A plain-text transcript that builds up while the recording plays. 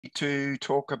to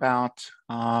talk about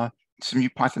some new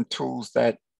Python tools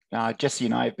that Jesse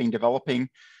and I have been developing.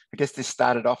 I guess this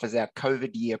started off as our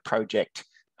COVID year project,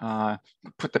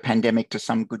 put the pandemic to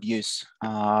some good use,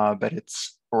 but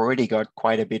it's already got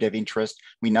quite a bit of interest.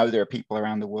 We know there are people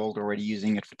around the world already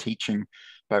using it for teaching,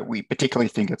 but we particularly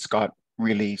think it's got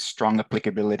really strong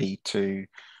applicability to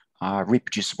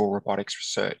reproducible robotics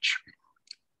research.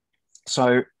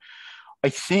 So I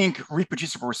think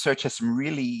reproducible research has some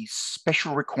really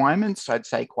special requirements, I'd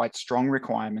say quite strong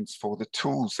requirements for the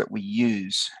tools that we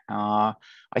use. I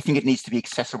think it needs to be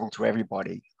accessible to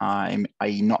everybody,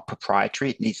 i.e. not proprietary,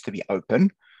 it needs to be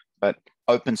open, but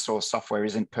open source software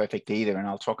isn't perfect either, and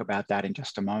I'll talk about that in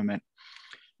just a moment.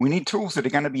 We need tools that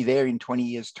are going to be there in 20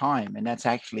 years' time, and that's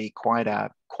actually quite a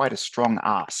strong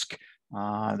ask.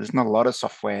 There's not a lot of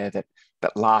software that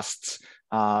lasts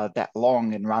that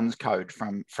long and runs code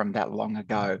from that long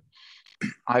ago.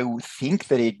 I would think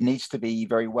that it needs to be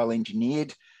very well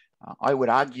engineered. I would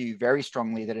argue very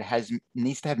strongly that it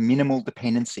needs to have minimal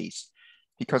dependencies,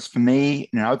 because for me,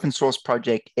 in an open source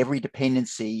project, every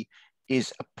dependency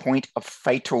is a point of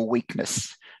fatal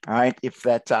weakness. Right? If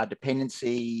that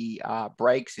dependency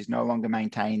breaks, is no longer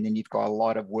maintained, then you've got a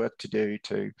lot of work to do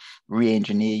to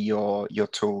re-engineer your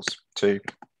tools to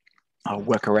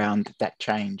work around that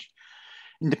change.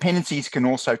 And dependencies can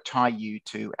also tie you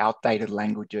to outdated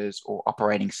languages or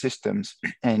operating systems.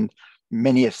 And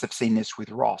many of us have seen this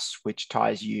with ROS, which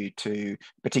ties you to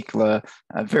particular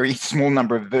very small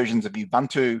number of versions of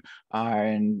Ubuntu.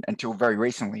 And until very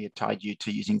recently, it tied you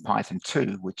to using Python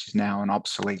 2, which is now an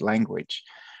obsolete language.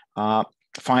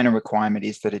 Final requirement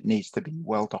is that it needs to be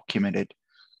well documented.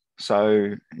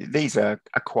 So these are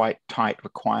quite tight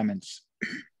requirements.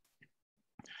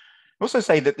 I also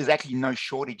say that there's actually no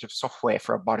shortage of software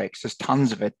for robotics. There's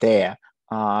tons of it there,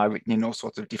 written in all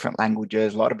sorts of different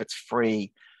languages. A lot of it's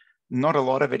free. Not a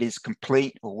lot of it is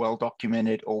complete or well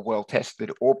documented or well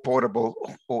tested or portable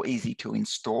or easy to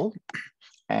install.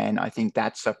 And I think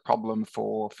that's a problem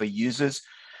for users.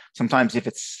 Sometimes if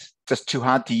it's just too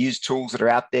hard to use tools that are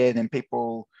out there, then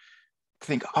people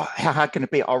think, oh, how hard can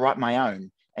it be? I'll write my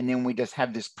own. And then we just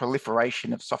have this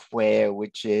proliferation of software,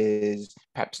 which is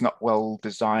perhaps not well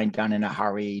designed, done in a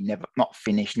hurry, not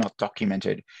finished, not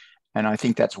documented. And I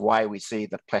think that's why we see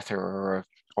the plethora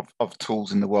of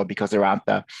tools in the world, because there aren't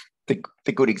the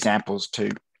good examples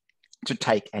to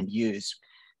take and use.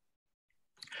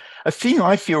 A thing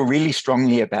I feel really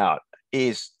strongly about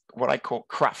is what I call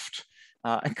craft.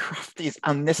 And craft is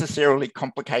unnecessarily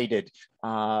complicated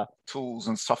tools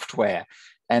and software.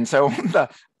 And so on the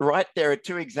right, there are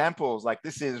two examples. Like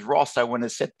this is ROS. I want to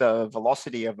set the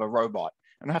velocity of a robot,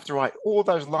 and I have to write all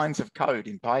those lines of code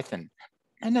in Python.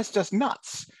 And that's just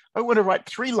nuts. I want to write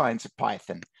 3 lines of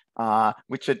Python,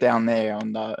 which are down there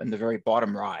on the very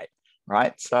bottom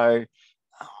right? So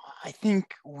I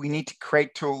think we need to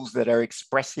create tools that are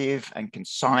expressive and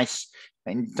concise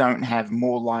and don't have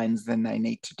more lines than they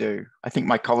need to do. I think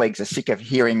my colleagues are sick of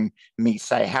hearing me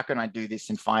say, how can I do this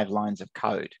in 5 lines of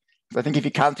code? So I think if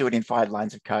you can't do it in 5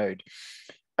 lines of code,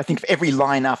 I think for every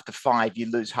line after 5,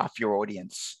 you lose half your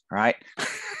audience, right?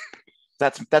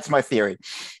 That's my theory.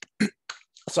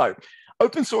 So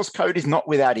open source code is not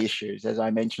without issues, as I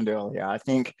mentioned earlier. I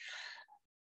think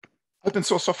open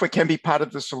source software can be part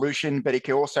of the solution, but it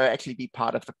can also actually be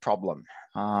part of the problem.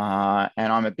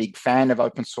 And I'm a big fan of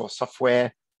open source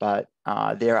software, but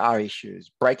there are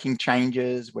issues. Breaking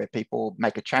changes where people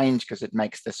make a change because it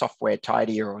makes the software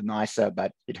tidier or nicer,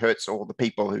 but it hurts all the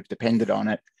people who've depended on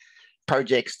it.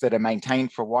 Projects that are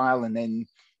maintained for a while and then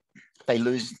they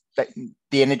lose,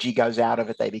 the energy goes out of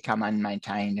it, they become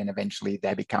unmaintained, and eventually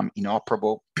they become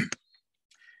inoperable.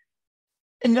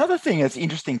 Another thing that's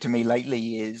interesting to me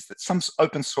lately is that some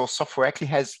open source software actually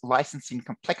has licensing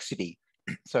complexity.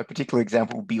 So a particular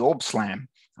example would be OrbSlam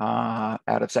out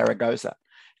of Zaragoza.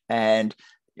 And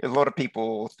a lot of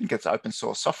people think it's open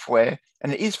source software,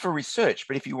 and it is for research,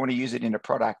 but if you want to use it in a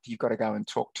product, you've got to go and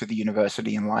talk to the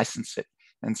university and license it.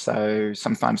 And so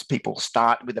sometimes people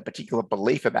start with a particular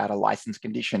belief about a license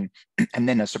condition and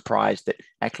then are surprised that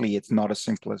actually it's not as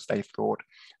simple as they thought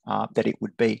that it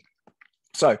would be.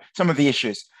 So some of the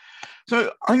issues.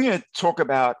 So I'm going to talk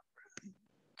about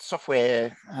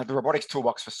software, the Robotics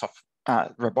Toolbox for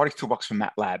Robotics Toolbox for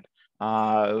MATLAB,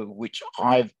 which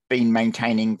I've been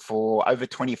maintaining for over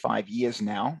 25 years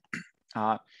now.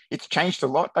 It's changed a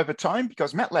lot over time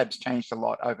because MATLAB's changed a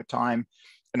lot over time,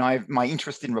 and my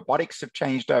interest in robotics have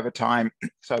changed over time.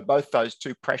 So both those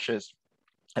two pressures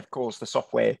have caused the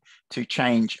software to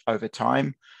change over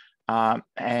time.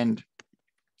 And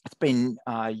it's been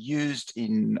used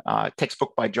in a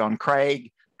textbook by John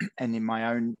Craig, and in my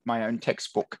own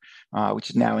textbook, which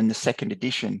is now in the 2nd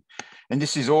edition. And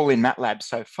this is all in MATLAB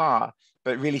so far,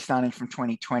 but really starting from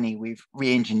 2020, we've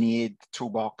re-engineered the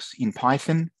toolbox in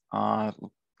Python. A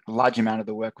large amount of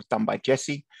the work was done by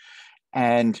Jesse.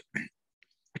 And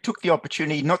we took the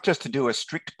opportunity not just to do a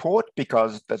strict port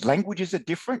because the languages are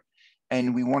different,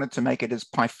 and we wanted to make it as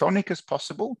Pythonic as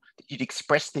possible, that you'd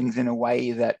express things in a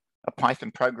way that a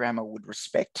Python programmer would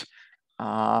respect.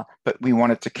 But we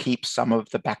wanted to keep some of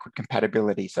the backward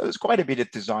compatibility. So there's quite a bit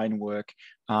of design work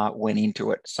went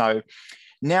into it. So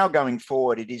now going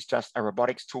forward, it is just a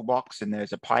robotics toolbox, and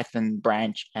there's a Python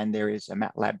branch and there is a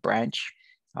MATLAB branch.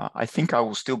 I think I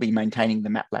will still be maintaining the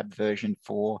MATLAB version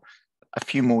for a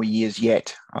few more years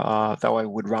yet, though I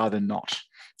would rather not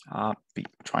be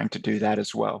trying to do that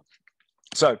as well.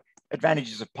 So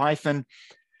advantages of Python.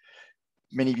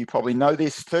 Many of you probably know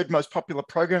this, 3rd most popular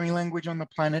programming language on the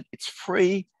planet. It's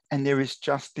free, and there is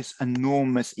just this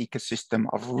enormous ecosystem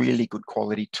of really good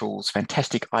quality tools,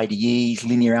 fantastic IDEs,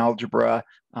 linear algebra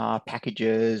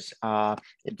packages,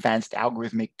 advanced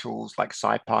algorithmic tools like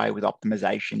SciPy with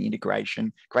optimization,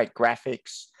 integration, great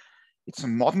graphics. It's a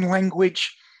modern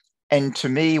language. And to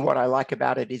me, what I like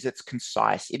about it is it's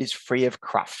concise. It is free of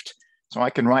cruft. So I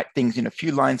can write things in a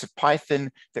few lines of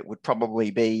Python that would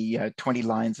probably be 20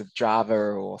 lines of Java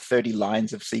or 30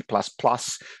 lines of C++.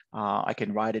 I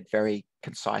can write it very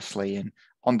concisely. And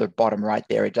on the bottom right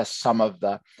there are just some of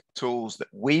the tools that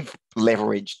we've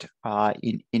leveraged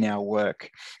in our work.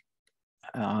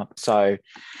 So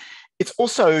it's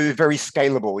also very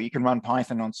scalable. You can run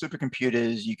Python on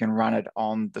supercomputers. You can run it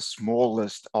on the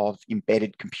smallest of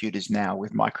embedded computers now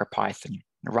with MicroPython.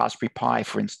 A Raspberry Pi,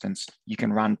 for instance, you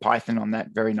can run Python on that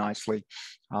very nicely.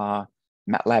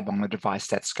 MATLAB on a device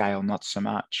that scale, not so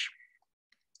much.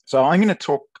 So I'm going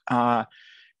to talk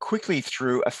quickly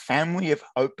through a family of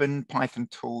open Python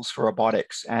tools for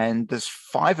robotics, and there's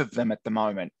 5 of them at the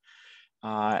moment,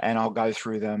 and I'll go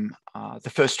through them. The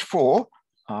first 4,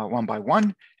 one by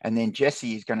one, and then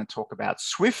Jesse is going to talk about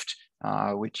Swift,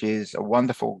 which is a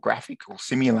wonderful graphical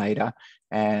simulator,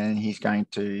 and he's going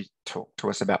to talk to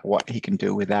us about what he can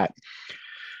do with that.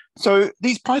 So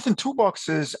these Python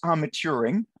toolboxes are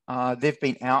maturing. They've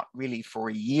been out really for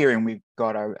a year, and we've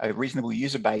got a reasonable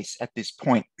user base at this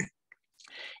point.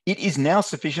 It is now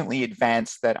sufficiently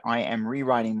advanced that I am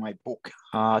rewriting my book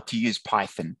to use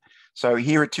Python. So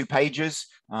here are 2 pages,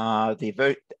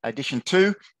 the edition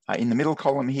 2 in the middle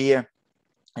column here,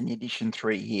 and the edition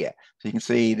 3 here. So you can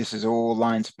see this is all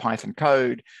lines of Python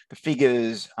code. The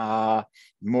figures are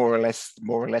more or less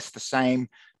the same.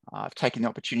 I've taken the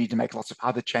opportunity to make lots of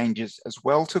other changes as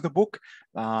well to the book,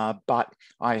 but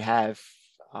I have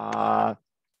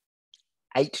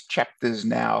 8 chapters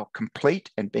now complete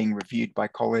and being reviewed by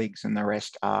colleagues, and the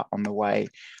rest are on the way.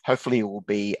 Hopefully it will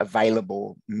be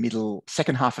available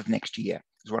second half of next year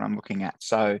is what I'm looking at.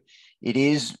 So it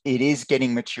is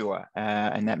getting mature,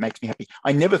 and that makes me happy.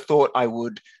 I never thought I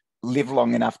would live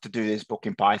long enough to do this book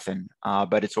in Python,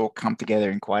 but it's all come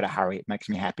together in quite a hurry. It makes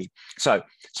me happy. So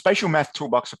Spatial Math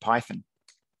Toolbox for Python.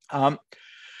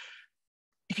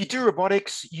 If you do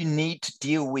robotics, you need to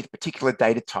deal with particular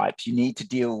data types. You need to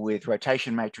deal with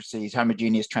rotation matrices,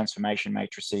 homogeneous transformation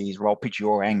matrices, roll pitch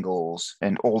yaw angles,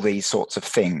 and all these sorts of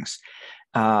things.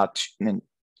 And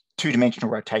 2-dimensional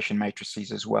rotation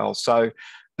matrices as well. So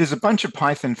there's a bunch of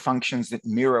Python functions that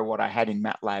mirror what I had in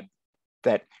MATLAB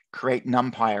that create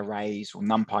NumPy arrays or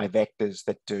NumPy vectors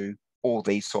that do all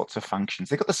these sorts of functions.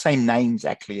 They've got the same names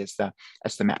actually as the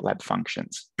MATLAB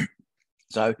functions.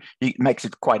 So it makes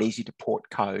it quite easy to port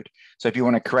code. So if you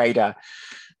want to create an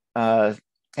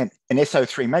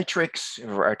SO3 matrix,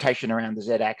 rotation around the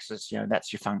z-axis,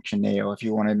 that's your function there. Or if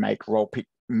you want to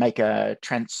make a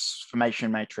transformation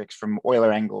matrix from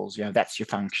Euler angles, that's your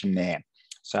function there.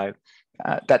 So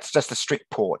that's just a strict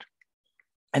port.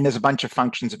 And there's a bunch of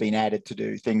functions have been added to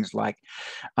do things like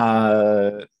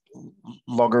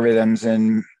logarithms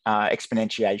and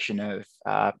exponentiation of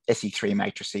SE3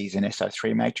 matrices and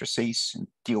SO3 matrices, and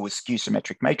deal with skew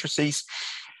symmetric matrices.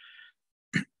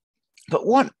 But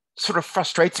what sort of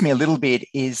frustrates me a little bit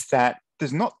is that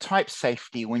there's not type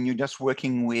safety when you're just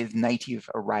working with native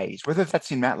arrays, whether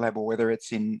that's in MATLAB or whether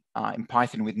it's in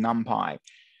Python with NumPy.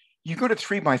 You've got a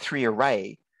 3x3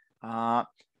 array,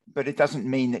 but it doesn't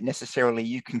mean that necessarily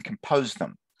you can compose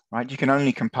them. Right? You can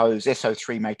only compose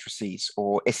SO3 matrices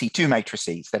or SE2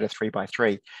 matrices that are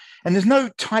 3x3. And there's no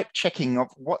type checking of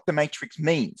what the matrix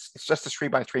means. It's just a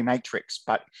 3x3 matrix,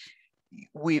 but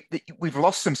we've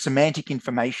lost some semantic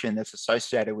information that's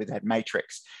associated with that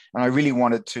matrix. And I really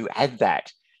wanted to add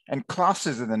that. And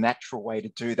classes are the natural way to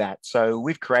do that. So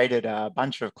we've created a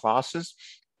bunch of classes.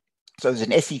 So there's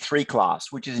an SE3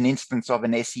 class, which is an instance of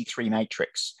an SE3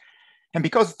 matrix. And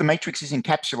because the matrix is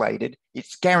encapsulated,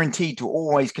 it's guaranteed to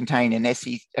always contain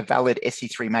a valid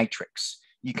SE3 matrix.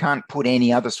 You can't put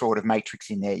any other sort of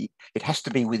matrix in there. It has to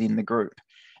be within the group.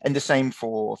 And the same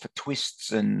for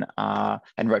twists and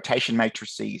rotation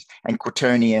matrices and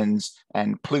quaternions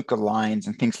and Pluker lines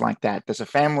and things like that. There's a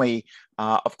family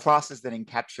of classes that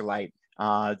encapsulate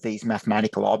these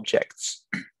mathematical objects.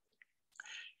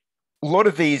 A lot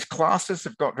of these classes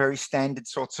have got very standard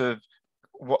sorts of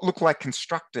what look like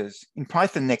constructors. In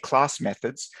Python, they're class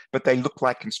methods, but they look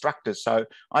like constructors. So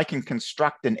I can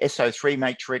construct an SO3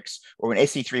 matrix or an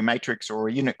SE3 matrix or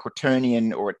a unit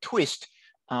quaternion or a twist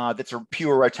that's a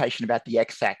pure rotation about the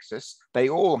x-axis. They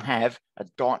all have a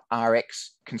 .rx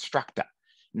constructor.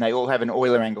 And they all have an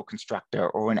Euler angle constructor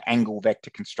or an angle vector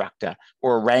constructor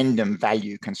or a random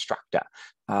value constructor.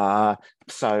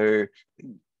 So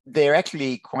they're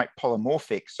actually quite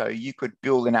polymorphic. So you could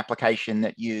build an application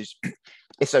that used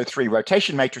SO3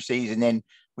 rotation matrices, and then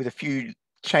with a few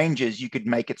changes, you could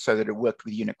make it so that it worked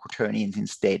with unit quaternions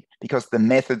instead, because the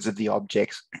methods of the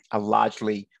objects are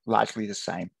largely the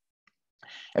same.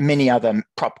 And many other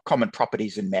common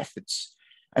properties and methods.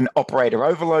 And operator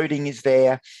overloading is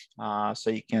there, so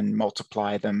you can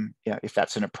multiply them if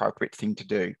that's an appropriate thing to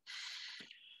do.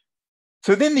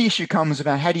 So then the issue comes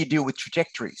about how do you deal with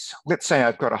trajectories? Let's say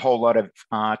I've got a whole lot of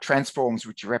transforms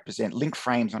which represent link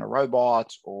frames on a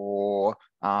robot or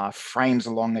frames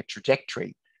along a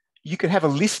trajectory. You could have a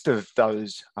list of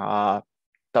those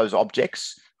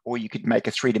objects, or you could make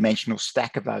a three-dimensional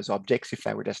stack of those objects if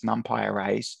they were just NumPy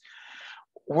arrays.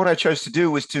 What I chose to do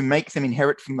was to make them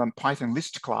inherit from the Python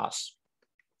list class.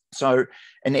 So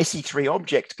an SE3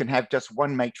 object can have just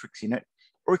one matrix in it,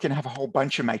 or it can have a whole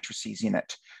bunch of matrices in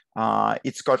it.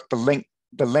 It's got the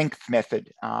length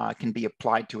method can be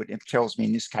applied to it. It tells me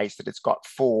in this case that it's got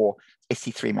 4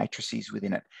 SE3 matrices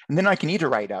within it. And then I can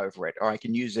iterate over it, or I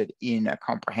can use it in a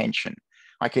comprehension.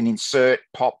 I can insert,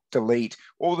 pop, delete,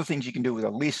 all the things you can do with a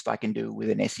list, I can do with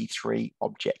an SE3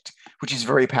 object, which is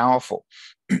very powerful.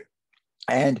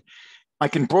 And I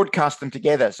can broadcast them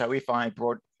together. So if I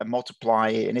multiply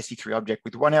an SE3 object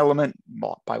with one element,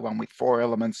 multiply one with 4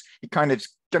 elements, it kind of is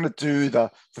going to do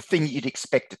the thing you'd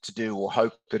expect it to do or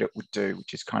hope that it would do,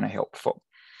 which is kind of helpful.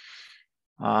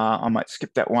 I might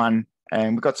skip that one.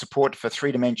 And we've got support for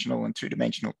 3-dimensional and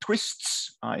 2-dimensional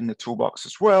twists in the toolbox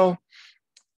as well.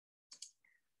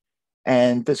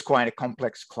 And there's quite a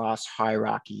complex class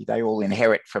hierarchy. They all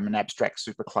inherit from an abstract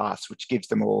superclass, which gives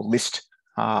them all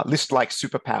list-like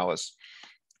superpowers.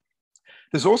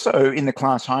 There's also in the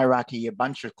class hierarchy a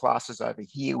bunch of classes over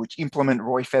here which implement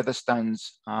Roy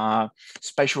Featherstone's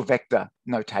spatial vector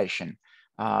notation.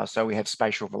 So we have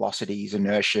spatial velocities,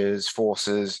 inertias,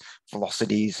 forces,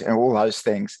 velocities, and all those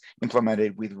things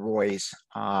implemented with Roy's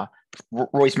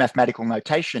mathematical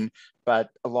notation, but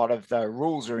a lot of the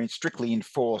rules are strictly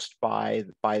enforced by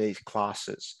these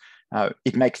classes.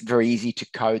 It makes it very easy to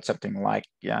code something like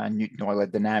Newton-Euler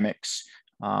dynamics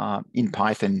in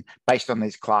Python based on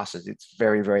these classes. It's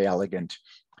very, very elegant.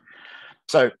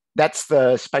 So that's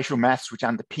the spatial maths which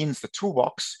underpins the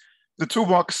toolbox. The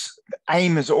toolbox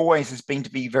aim as always has been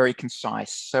to be very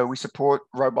concise. So we support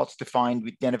robots defined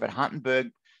with Denevert-Hartenberg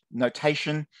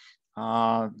notation,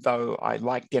 though I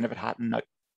like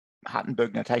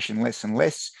Denevert-Hartenberg notation less and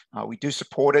less. We do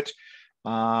support it.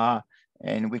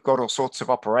 And we've got all sorts of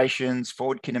operations,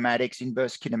 forward kinematics,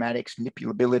 inverse kinematics,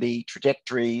 manipulability,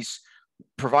 trajectories,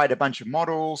 provide a bunch of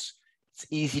models. It's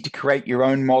easy to create your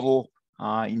own model.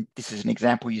 This is an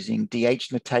example using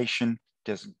DH notation.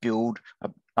 Just build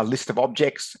a list of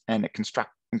objects and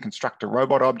construct a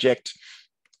robot object.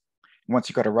 Once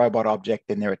you've got a robot object,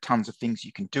 then there are tons of things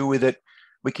you can do with it.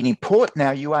 We can import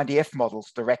now URDF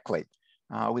models directly.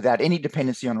 Without any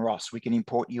dependency on ROS, we can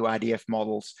import URDF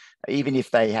models, even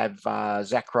if they have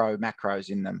Zacro macros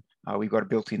in them. We've got a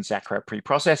built-in Zacro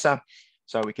preprocessor,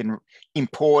 so we can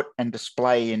import and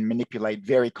display and manipulate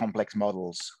very complex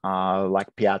models, like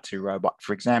PR2 robot,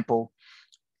 for example.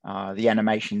 The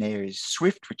animation there is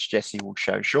Swift, which Jesse will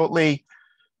show shortly.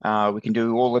 We can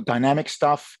do all the dynamic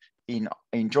stuff in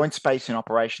joint space and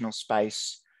operational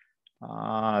space. There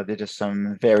are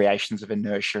some variations of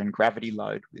inertia and gravity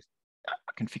load with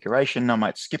configuration. I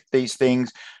might skip these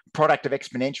things. Product of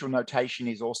exponential notation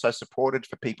is also supported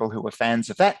for people who are fans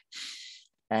of that.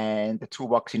 And the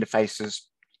toolbox interfaces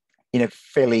in a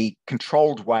fairly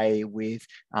controlled way with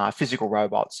physical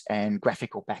robots and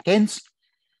graphical backends.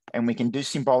 And we can do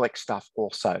symbolic stuff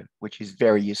also, which is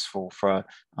very useful for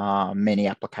many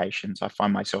applications. I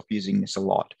find myself using this a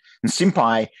lot. And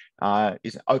SymPy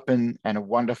is open and a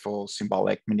wonderful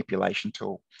symbolic manipulation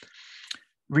tool.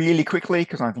 really quickly,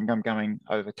 because I think I'm going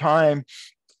over time.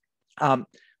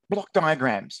 Block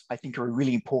diagrams, I think, are a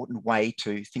really important way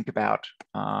to think about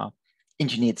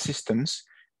engineered systems.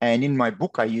 And in my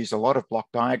book, I use a lot of block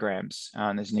diagrams.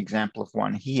 And there's an example of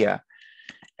one here.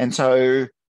 And so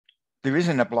there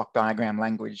isn't a block diagram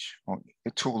language or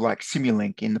a tool like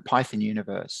Simulink in the Python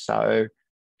universe. So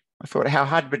I thought, how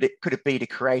hard could it be to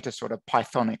create a sort of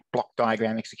Pythonic block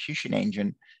diagram execution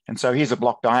engine? And so here's a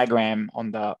block diagram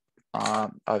on the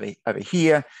over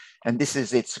here, and this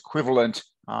is its equivalent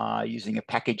using a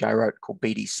package I wrote called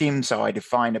bdsim. So I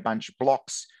define a bunch of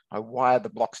blocks, I wire the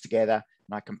blocks together,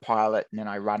 and I compile it, and then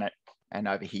I run it. And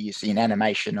over here you see an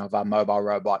animation of a mobile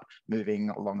robot moving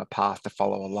along a path to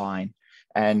follow a line.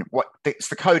 And it's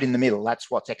the code in the middle,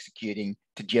 that's what's executing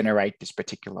to generate this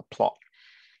particular plot.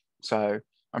 So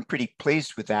I'm pretty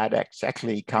pleased with that. It's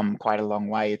actually come quite a long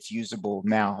way. It's usable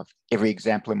now. Every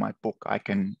example in my book I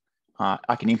can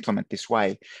implement this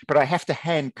way, but I have to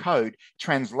hand code,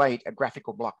 translate a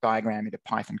graphical block diagram into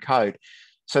Python code.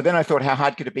 So then I thought, how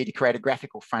hard could it be to create a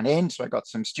graphical front end? So I got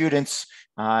some students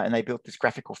and they built this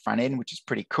graphical front end, which is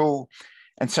pretty cool.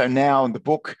 And so now in the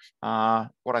book,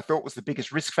 what I thought was the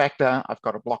biggest risk factor, I've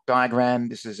got a block diagram.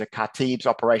 This is a Khatib's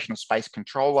operational space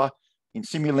controller in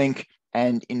Simulink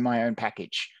and in my own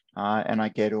package. And I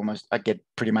get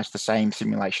pretty much the same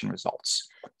simulation results.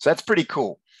 So that's pretty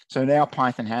cool. So now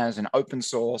Python has an open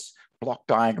source block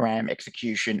diagram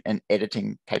execution and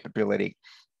editing capability.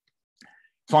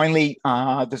 Finally,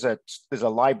 there's a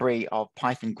library of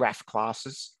Python graph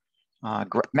classes.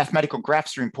 Mathematical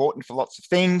graphs are important for lots of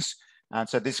things.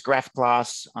 So this graph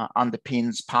class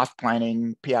underpins path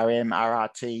planning, PRM,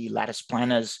 RRT, lattice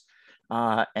planners,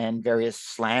 and various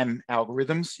SLAM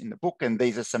algorithms in the book. And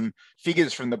these are some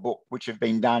figures from the book which have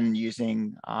been done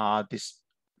using this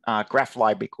graph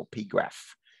library called pgraph.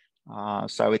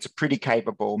 So it's a pretty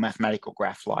capable mathematical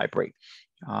graph library.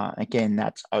 Again,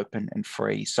 that's open and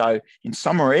free. So in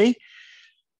summary,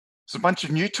 there's a bunch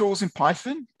of new tools in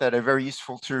Python that are very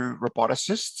useful to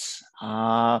roboticists.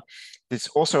 There's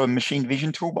also a machine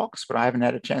vision toolbox, but I haven't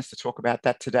had a chance to talk about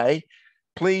that today.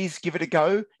 Please give it a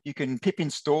go. You can pip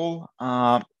install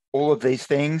all of these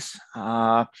things.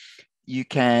 You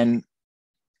can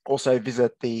also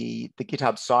visit the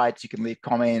GitHub sites. You can leave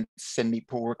comments, send me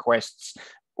pull requests.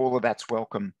 All of that's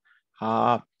welcome.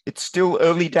 It's still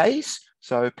early days,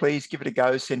 so please give it a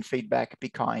go, send feedback, be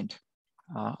kind.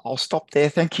 I'll stop there,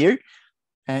 thank you,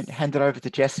 and hand it over to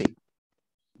Jesse.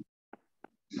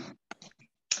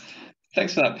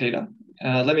 Thanks for that, Peter.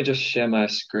 Let me just share my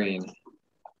screen.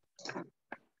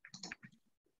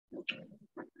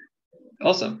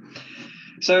 Awesome.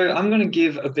 So I'm going to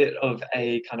give a bit of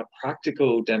a kind of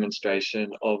practical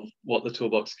demonstration of what the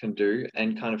toolbox can do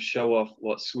and kind of show off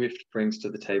what Swift brings to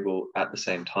the table at the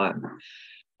same time.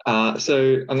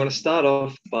 So I'm going to start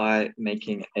off by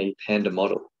making a Panda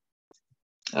model.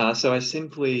 So I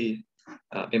simply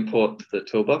import the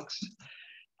toolbox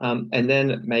and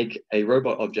then make a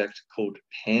robot object called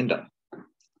Panda.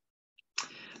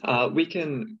 We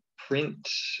can print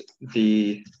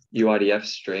the UIDF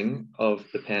string of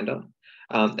the Panda.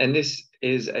 And this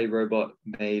is a robot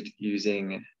made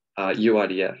using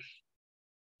UIDF,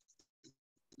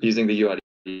 using the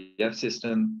UIDF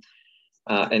system.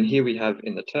 And here we have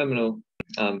in the terminal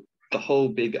the whole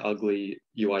big ugly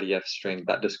UIDF string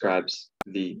that describes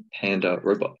the Panda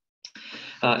robot.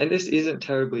 And this isn't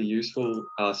terribly useful.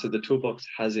 So the toolbox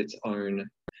has its own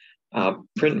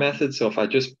print method. So if I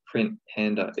just print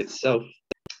Panda itself,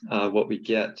 what we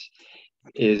get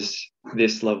is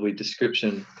this lovely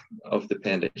description of the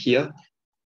Panda here.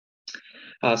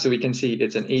 So we can see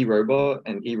it's an e-robot,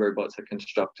 and e-robots are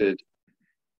constructed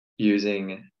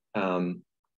using,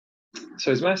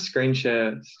 so is my screen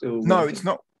share still working? No, it's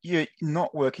not. You're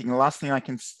not working. The last thing I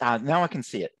can, now I can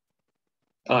see it.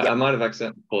 Yep. I might have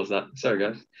accidentally paused that. Sorry,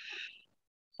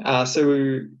 guys.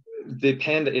 So the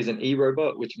Panda is an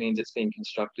e-robot, which means it's being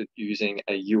constructed using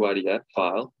a UIDF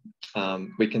file.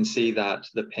 We can see that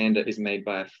the Panda is made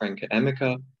by a Frank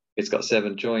Amica. It's got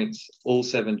 7 joints. All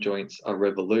 7 joints are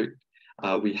revolute.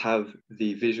 We have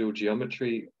the visual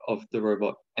geometry of the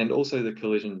robot and also the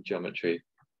collision geometry.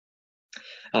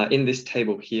 In this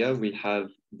table here, we have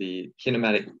the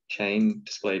kinematic chain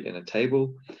displayed in a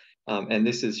table. And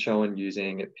this is shown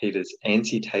using Peter's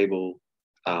ANSI table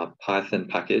Python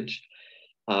package.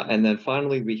 And then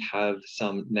finally, we have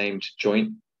some named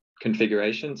joint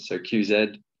configurations. So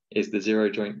QZ is the 0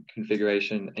 joint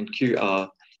configuration, and QR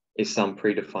is some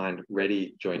predefined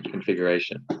ready joint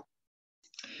configuration.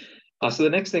 So the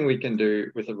next thing we can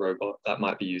do with a robot that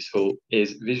might be useful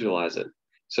is visualize it.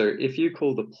 So if you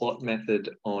call the plot method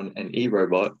on an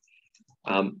e-robot,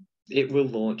 it will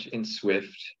launch in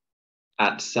Swift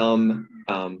at some,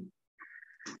 how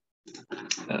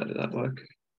did that work?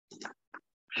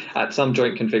 At some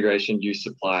joint configuration you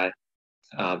supply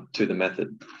to the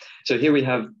method. So here we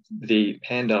have the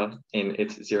Panda in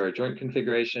its 0 joint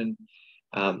configuration.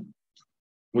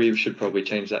 We should probably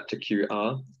change that to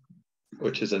QR,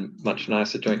 which is a much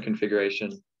nicer joint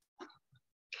configuration.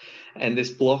 And this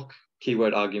block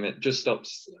keyword argument just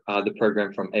stops the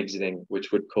program from exiting,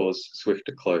 which would cause Swift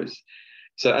to close.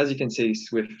 So as you can see,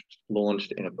 Swift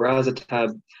launched in a browser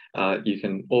tab. You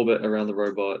can orbit around the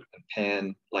robot and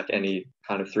pan like any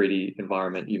kind of 3D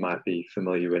environment you might be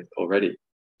familiar with already.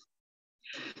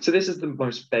 So this is the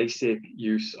most basic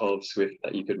use of Swift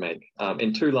that you could make.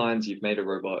 In 2 lines, you've made a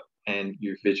robot and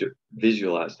you've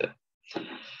visualized it.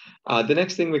 The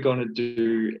next thing we're going to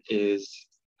do is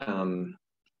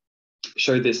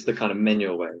show this the kind of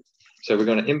manual way. So we're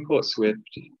going to import Swift.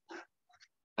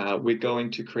 We're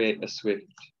going to create a Swift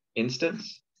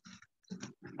instance.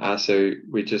 So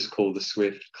we just call the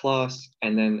Swift class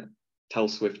and then tell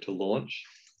Swift to launch.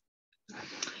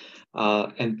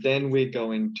 And then we're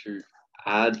going to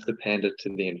add the Panda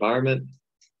to the environment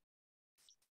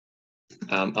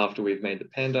after we've made the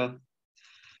Panda.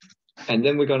 And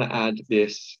then we're going to add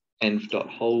this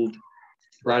env.hold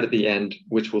right at the end,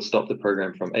 which will stop the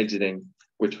program from exiting,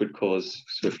 which would cause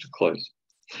Swift to close.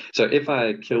 So if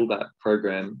I kill that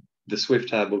program, the Swift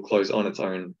tab will close on its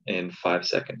own in 5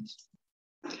 seconds.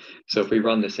 So if we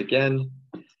run this again,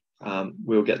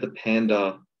 we'll get the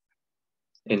Panda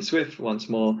in Swift once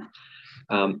more.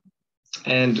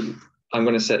 And I'm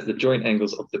going to set the joint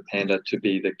angles of the Panda to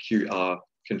be the QR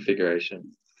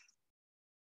configuration.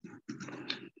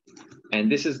 And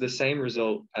this is the same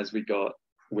result as we got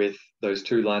with those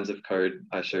 2 lines of code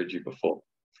I showed you before.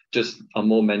 Just a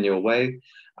more manual way,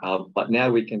 but now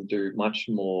we can do much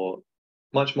more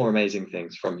amazing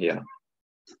things from here.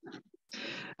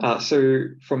 So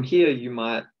from here, you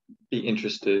might be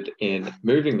interested in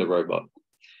moving the robot.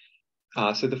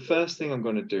 So the first thing I'm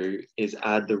going to do is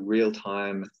add the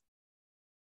real-time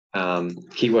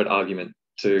keyword argument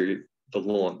to the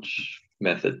launch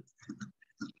method.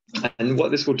 And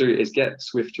what this will do is get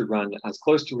Swift to run as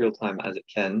close to real-time as it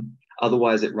can.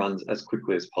 Otherwise, it runs as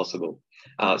quickly as possible.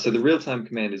 So the real-time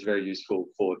command is very useful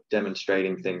for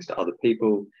demonstrating things to other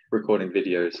people, recording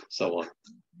videos, so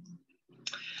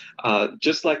on.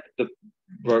 Just like the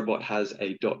robot has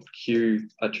a .q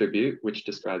attribute, which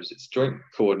describes its joint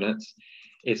coordinates,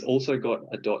 it's also got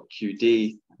a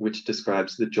 .qd, which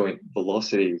describes the joint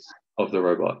velocities of the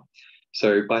robot.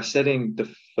 So by setting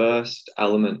the first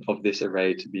element of this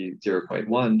array to be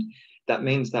 0.1, that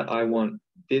means that I want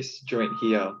this joint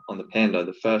here on the Panda,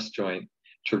 the first joint,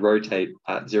 to rotate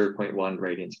at 0.1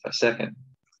 radians per second.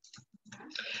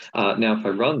 Now, if I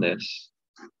run this,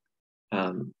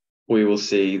 we will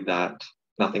see that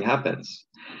nothing happens.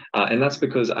 And that's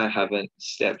because I haven't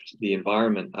stepped the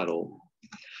environment at all.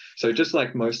 So just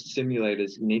like most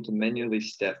simulators, you need to manually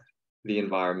step the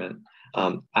environment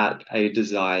at a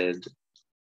desired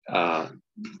time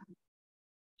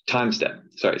step.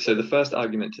 Sorry, so the first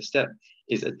argument to step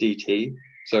is a DT.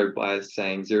 So by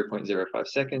saying 0.05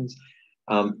 seconds,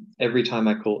 every time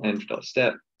I call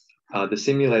env.step, the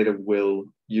simulator will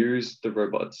use the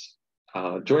robot's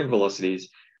joint velocities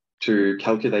to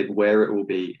calculate where it will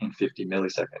be in 50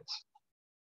 milliseconds.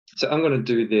 So I'm going to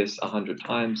do this 100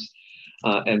 times,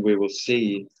 and we will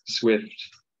see Swift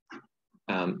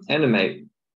animate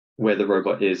where the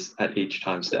robot is at each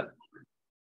time step.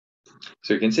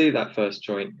 So you can see that first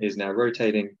joint is now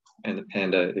rotating and the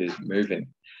Panda is moving.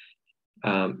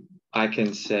 I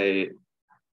can say,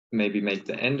 maybe make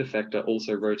the end effector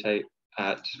also rotate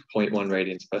at 0.1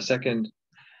 radians per second.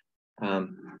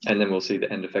 And then we'll see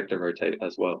the end effector rotate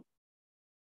as well.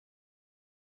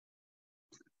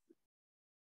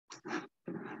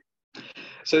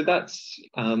 So that's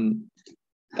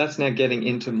now getting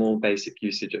into more basic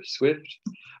usage of Swift.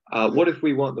 What if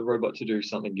we want the robot to do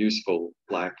something useful,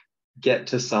 like get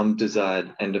to some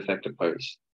desired end effector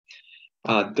pose?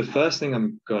 The first thing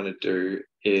I'm going to do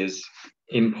is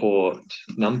import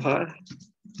NumPy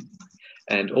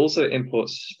and also import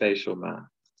Spatial Math.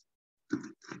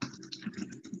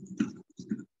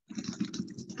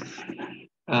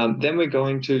 Then we're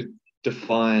going to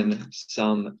define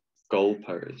some goal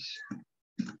pose.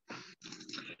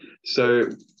 So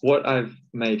what I've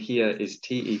made here is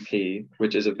TEP,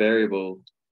 which is a variable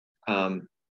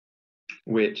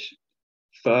which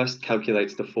first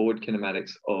calculates the forward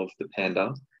kinematics of the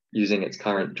Panda using its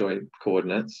current joint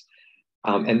coordinates.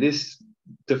 And this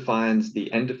defines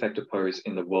the end effector pose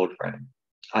in the world frame.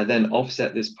 I then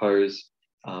offset this pose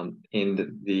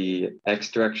in the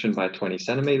X direction by 20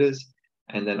 centimeters,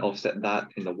 and then offset that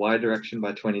in the Y direction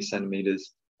by 20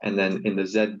 centimeters, and then in the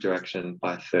Z direction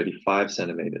by 35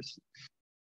 centimeters.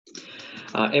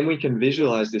 And we can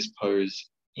visualize this pose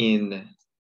in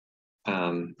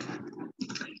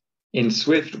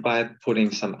Swift by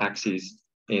putting some axes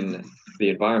in the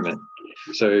environment.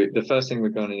 So the first thing we're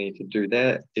going to need to do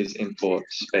there is import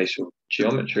spatial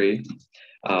geometry,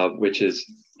 which is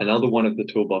another one of the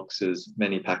toolbox's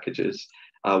many packages,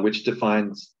 which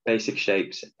defines basic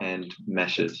shapes and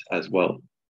meshes as well.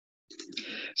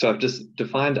 So I've just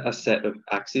defined a set of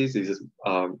axes. These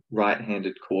are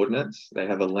right-handed coordinates. They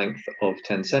have a length of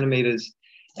 10 centimeters,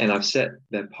 and I've set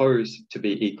their pose to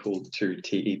be equal to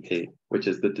TEP, which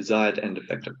is the desired end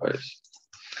effector pose.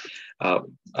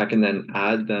 I can then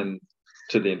add them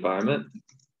to the environment.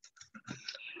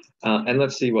 And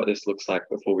let's see what this looks like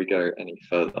before we go any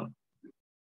further.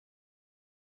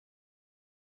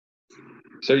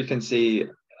 So you can see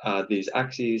these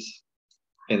axes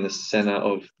in the center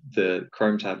of the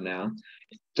Chrome tab now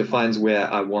defines where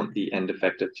I want the end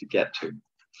effector to get to.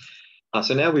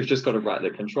 So now we've just got to write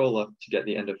the controller to get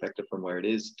the end effector from where it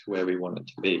is to where we want it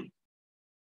to be.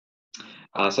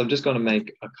 So I'm just going to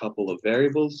make a couple of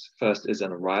variables. First is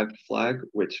an arrived flag,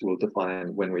 which will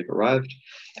define when we've arrived,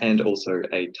 and also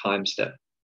a time step.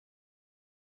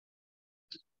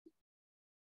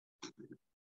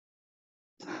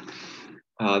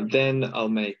 Then I'll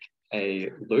make a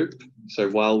loop. So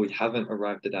while we haven't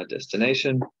arrived at our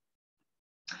destination,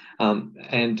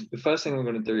 and the first thing we're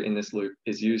going to do in this loop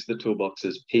is use the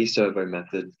toolbox's pservo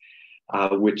method,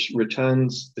 which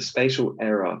returns the spatial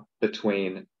error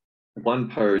between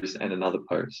one pose and another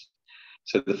pose.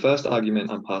 So the first argument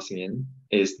I'm passing in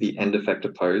is the end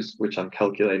effector pose, which I'm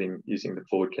calculating using the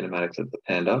forward kinematics of the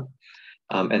panda.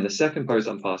 And the second pose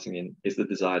I'm passing in is the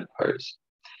desired pose.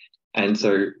 And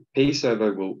so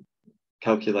pservo will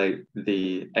calculate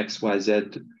the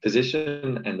XYZ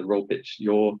position and the roll pitch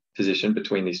yaw position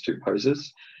between these two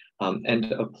poses,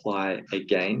 and apply a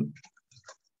gain.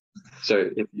 So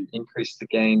if you increase the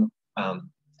gain,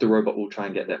 the robot will try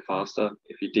and get there faster.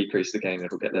 If you decrease the gain,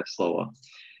 it'll get there slower.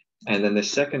 And then the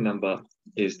second number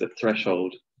is the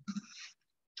threshold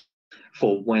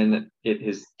for when it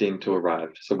is deemed to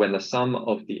arrive. So when the sum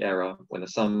of the error, when the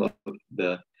sum of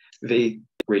the V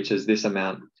reaches this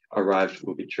amount, arrived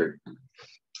will be true.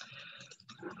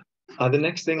 The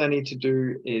next thing I need to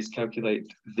do is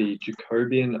calculate the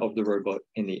Jacobian of the robot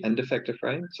in the end effector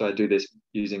frame. So I do this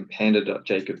using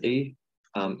panda.jacob_e.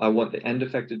 I want the end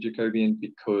effector Jacobian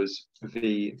because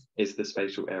V is the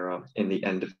spatial error in the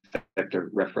end effector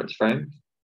reference frame.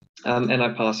 And I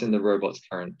pass in the robot's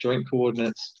current joint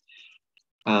coordinates.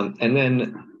 And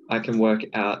then I can work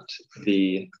out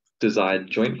the desired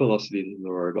joint velocity of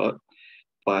the robot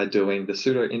by doing the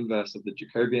pseudo inverse of the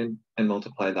Jacobian and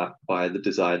multiply that by the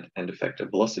desired end effector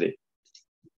velocity.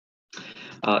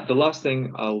 The last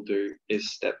thing I'll do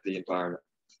is step the environment.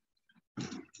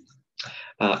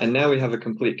 And now we have a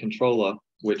complete controller,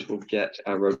 which will get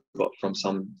our robot from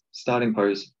some starting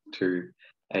pose to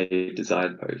a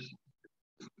desired pose.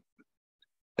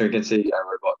 And we can see our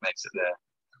robot makes it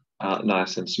there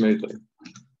nice and smoothly.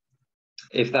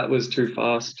 If that was too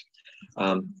fast,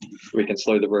 we can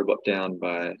slow the robot down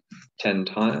by 10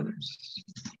 times.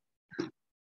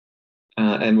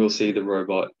 And we'll see the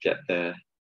robot get there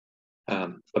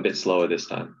a bit slower this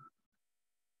time.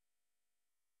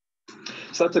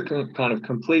 So that's a kind of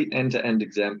complete end-to-end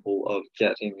example of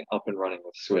getting up and running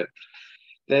with Swift.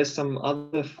 There's some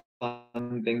other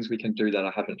fun things we can do that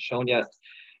I haven't shown yet.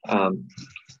 A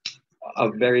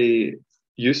very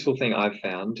useful thing I've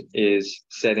found is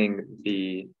setting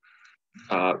the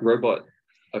robot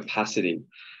opacity.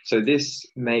 So this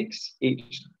makes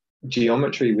each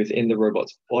geometry within the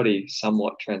robot's body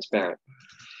somewhat transparent.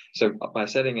 So by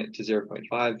setting it to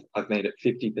 0.5, I've made it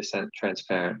 50%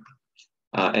 transparent.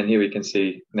 And here we can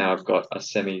see now I've got a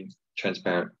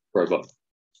semi-transparent robot.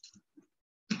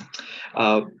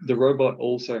 The robot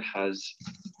also has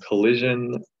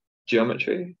collision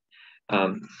geometry.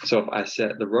 So if I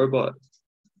set the robot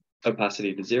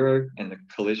opacity to 0 and the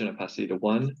collision opacity to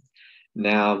 1,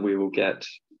 now we will get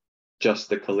just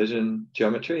the collision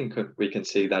geometry, and we can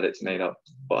see that it's made up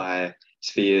by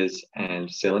spheres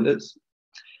and cylinders.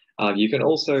 You can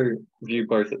also view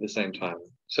both at the same time.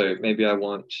 So maybe I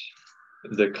want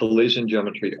the collision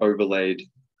geometry overlaid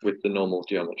with the normal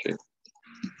geometry.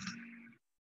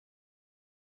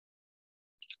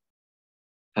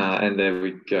 And there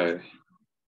we go.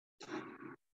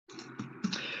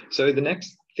 So the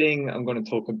next thing I'm going to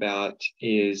talk about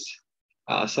is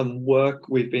some work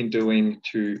we've been doing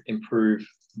to improve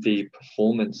the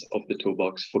performance of the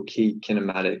toolbox for key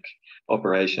kinematic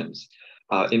operations,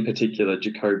 in particular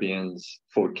Jacobians,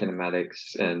 forward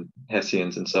kinematics, and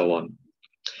Hessians, and so on.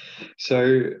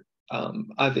 So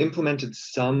I've implemented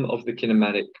some of the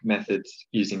kinematic methods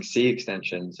using C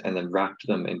extensions and then wrapped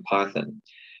them in Python.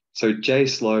 So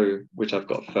JSlow, which I've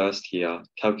got first here,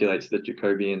 calculates the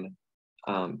Jacobian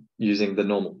using the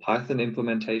normal Python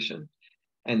implementation.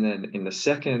 And then in the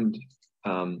second,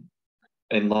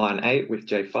 in line 8 with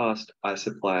JFast, I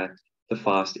supply the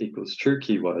fast equals true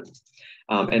keyword.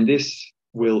 And this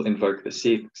will invoke the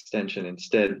C extension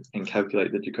instead and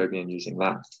calculate the Jacobian using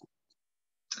that.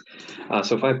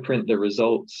 So if I print the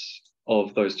results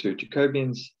of those two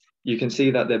Jacobians, you can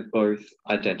see that they're both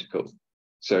identical.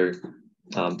 So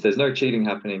there's no cheating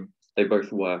happening. They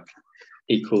both work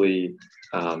equally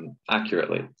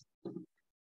accurately.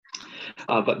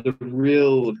 But the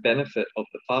real benefit of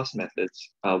the fast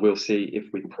methods, we'll see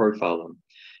if we profile them.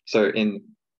 So in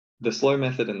the slow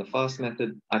method and the fast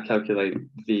method, I calculate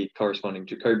the corresponding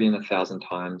Jacobian 1,000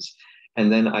 times,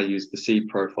 and then I use the C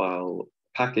profile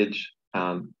package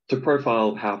to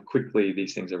profile how quickly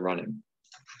these things are running.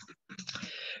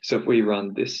 So if we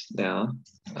run this now,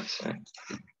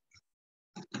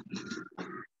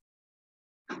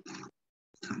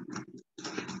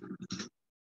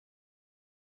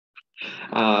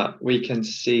 we can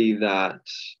see that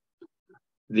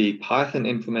the Python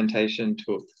implementation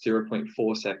took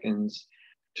 0.4 seconds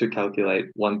to calculate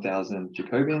 1,000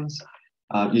 Jacobians.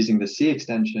 Using the C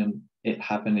extension, it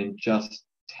happened in just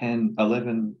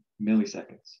 11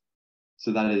 milliseconds.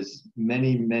 So that is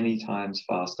many, many times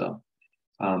faster.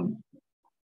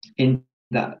 In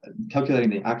that,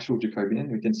 calculating the actual Jacobian,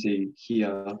 we can see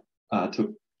here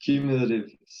took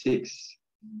cumulative 6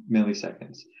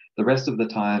 milliseconds. The rest of the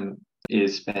time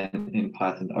is spent in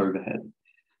Python overhead.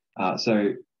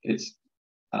 So it's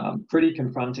pretty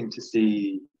confronting to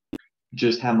see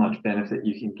just how much benefit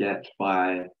you can get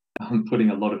by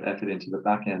putting a lot of effort into the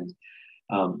back end,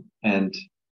 and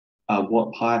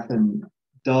what Python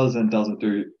does and doesn't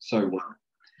do so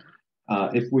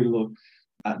well. If we look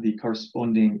at the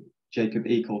corresponding Jacob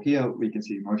E call here, we can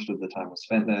see most of the time was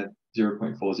spent there,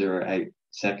 0.408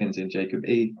 seconds in Jacob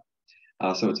E.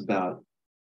 So it's about,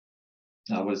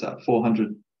 what is that,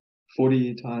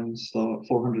 440 times slower,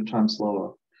 400 times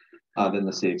slower than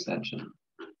the C extension.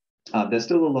 There's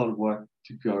still a lot of work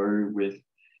to go with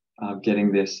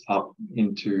getting this up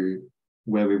into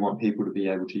where we want people to be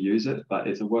able to use it, but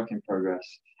it's a work in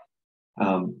progress.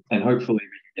 And hopefully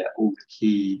we can get all the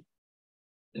key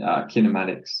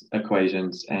kinematics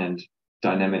equations and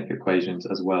dynamic equations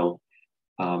as well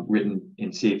written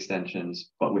in C extensions,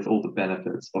 but with all the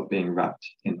benefits of being wrapped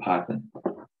in Python.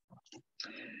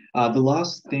 The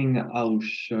last thing I'll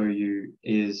show you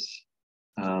is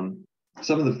some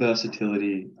of the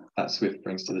versatility that Swift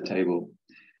brings to the table.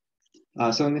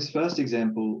 So in this first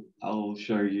example, I'll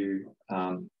show you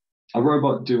a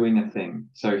robot doing a thing.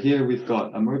 So here we've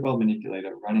got a mobile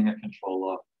manipulator running a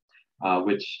controller,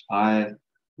 which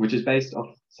is based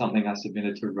off something I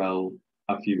submitted to RHEL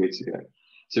a few weeks ago.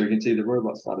 So we can see the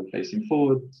robot started facing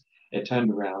forward, it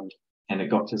turned around, and it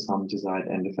got to some desired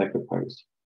end effector pose.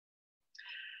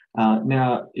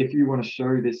 Now, if you want to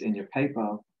show this in your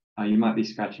paper, you might be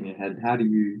scratching your head. How do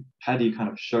you kind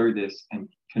of show this and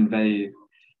convey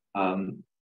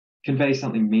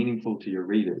something meaningful to your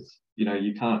readers? You know,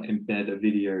 you can't embed a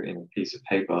video in a piece of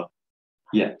paper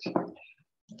yet.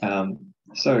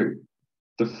 So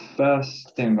the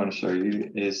first thing I'm going to show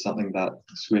you is something that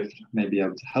Swift may be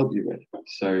able to help you with.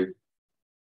 So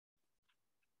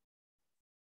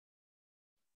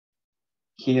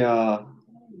here,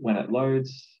 when it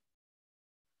loads,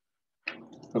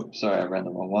 oops, sorry, I ran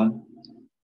the wrong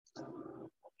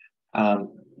one.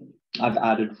 I've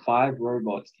added 5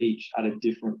 robots, each at a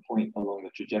different point along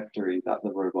the trajectory that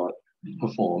the robot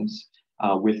performs,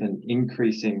 with an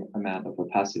increasing amount of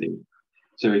opacity.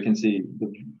 So we can see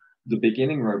the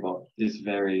beginning robot is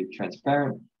very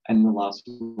transparent and the last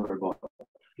robot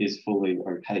is fully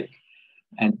opaque.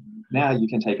 And now you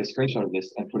can take a screenshot of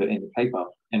this and put it in your paper,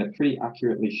 and it pretty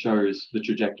accurately shows the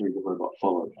trajectory the robot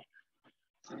followed.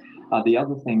 The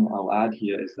other thing I'll add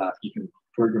here is that you can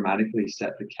programmatically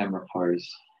set the camera pose.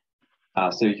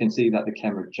 So you can see that the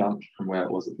camera jumped from where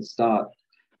it was at the start.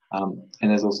 And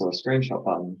there's also a screenshot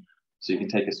button. So you can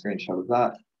take a screenshot of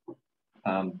that.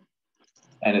 And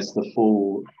it's the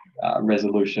full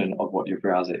resolution of what your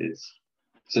browser is.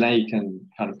 So now you can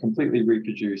kind of completely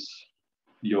reproduce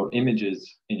your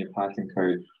images in your Python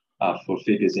code for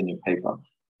figures in your paper.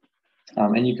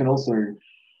 And you can also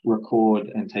record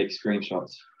and take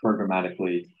screenshots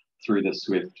programmatically through the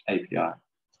Swift API.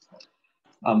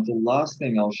 The last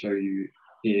thing I'll show you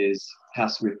is how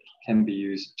Swift can be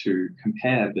used to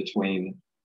compare between,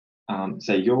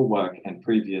 say, your work and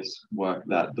previous work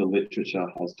that the literature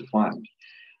has defined.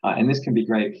 And this can be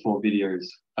great for videos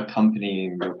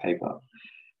accompanying your paper.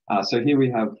 So here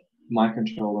we have my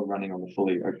controller running on the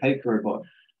fully opaque robot,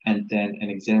 and then an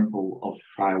example of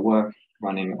prior work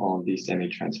running on the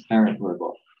semi-transparent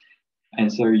robot.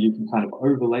 And so you can kind of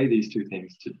overlay these two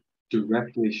things to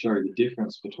directly show the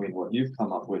difference between what you've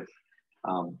come up with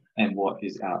and what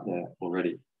is out there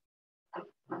already.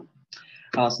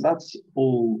 So that's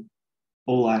all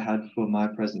I had for my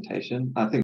presentation. I think